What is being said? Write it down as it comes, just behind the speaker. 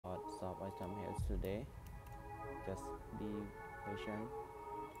item here today. Just be patient.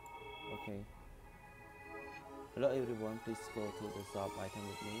 Okay. Hello everyone, please go to the shop item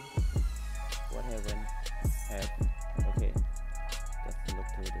with me. What haven't had? Okay. Just look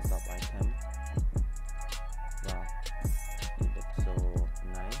to the shop item. Wow, it looks so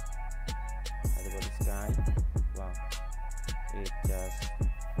nice. What about this guy? Wow, it just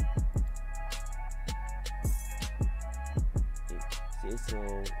it's so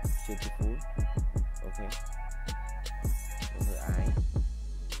beautiful. Okay, her eye,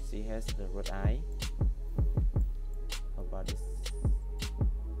 she has the red eye. How about this?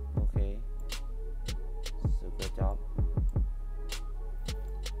 Okay, super job.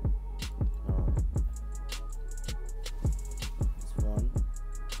 This one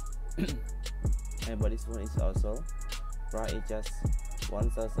and but this one is also price is just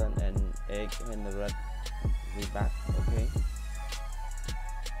 1,800 V-Bucks. Okay,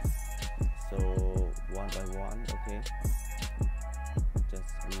 so one by one. Okay,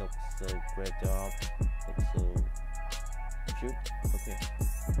 just looks so great job, looks so cute. Okay,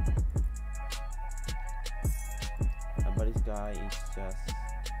 but this guy is just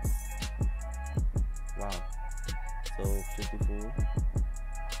wow, so beautiful.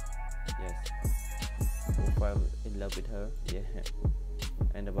 Yes, I'm in love with her. Yeah,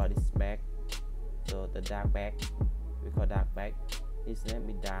 and about this bag, so the dark bag, we call dark bag. His name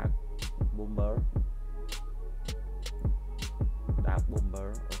is Dark Bomber. Dark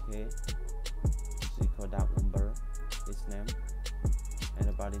Bomber. Okay, she called Dark Bomber. His name. And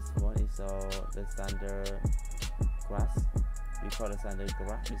about this one is the standard grass. We call the standard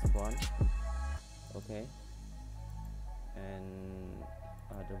grass. This one. Okay. And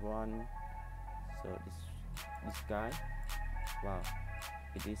other one. So this guy. Wow.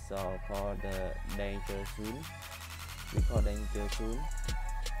 It is for the danger zone. We call danger zone.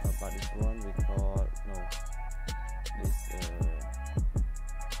 About this one we call no. This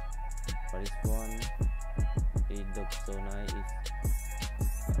for this one it looks so nice.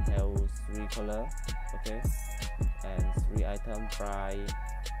 It has 3 color. Okay, and 3 item price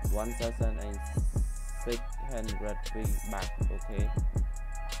 1,600 V-Bucks. Okay,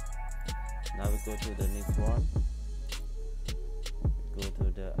 now we go to the next one. Go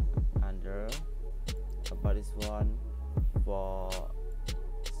to the under. About this one for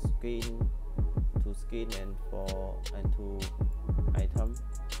skin, 2 skin and 2 item.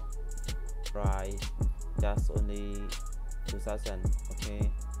 Price just only 2,000.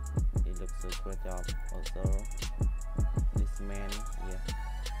 Okay, it looks so great job. Also this man, yeah.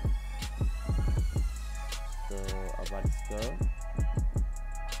 So about this girl,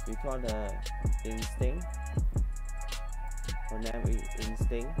 we call the Instinct. Her name is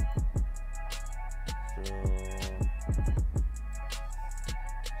Instinct. So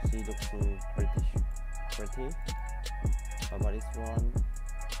she looks so pretty. How about this one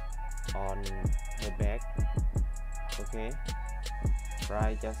on her back? Okay,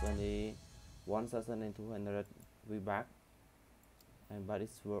 price just only 1,200 V-Bucks. And but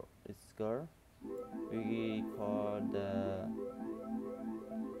it's girl, we call the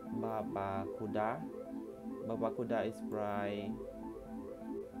Barracuda is price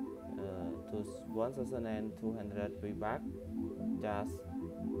to 1,200 V-Bucks. Just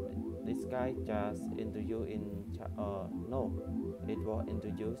this guy just introduced in no, it was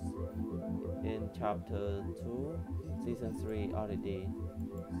introduced in chapter 2 season 3 already.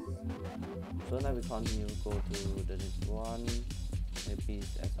 So now we continue, go to the next one. Maybe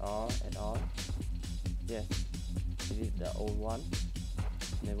that's all at all. Yes, it is the old one.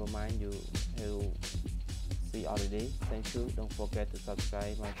 Never mind, you have see already. Thank you. Don't forget to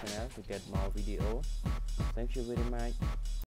subscribe my channel to get more video. Thank you very much.